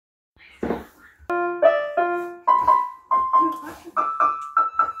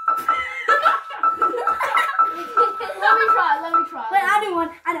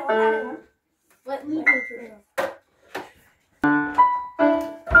don't want. Wait, leave your tree.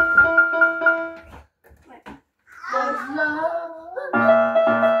 Wait.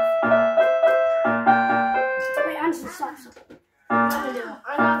 Wait, Anderson, stop.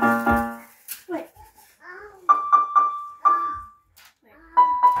 Wait.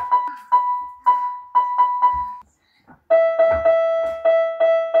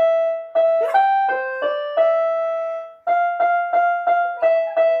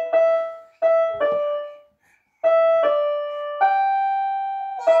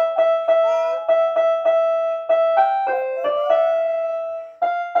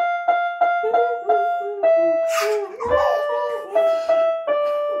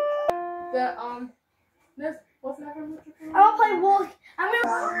 Miss, what's that from? I want to play walk.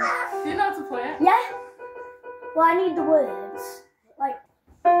 Do you know how to play it? Yeah. Well, I need the words. Like.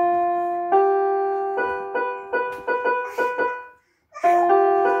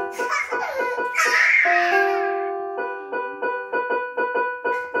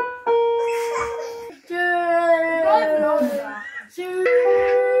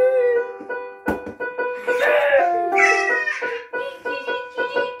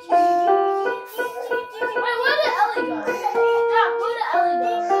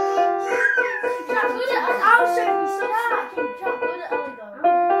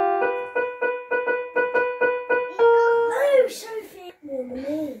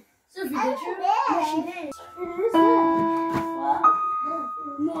 Sophie, did you? Yeah, she did. It is there. What?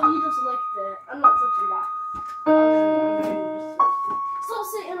 No, you just licked it. I'm not touching that. Stop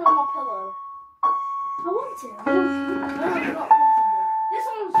sitting on my pillow. I want to. No, it's not comfortable. This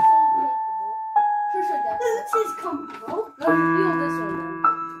one's so comfortable. Trisha gets it. This is comfortable. No, you feel this one then.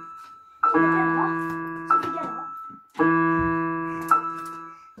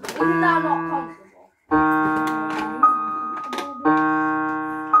 Isn't that not comfortable?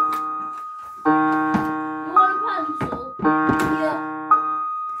 You want a pencil? Yeah.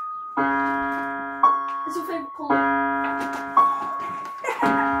 It's your favourite colour.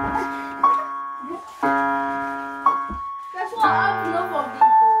 Guess what? I have enough of these.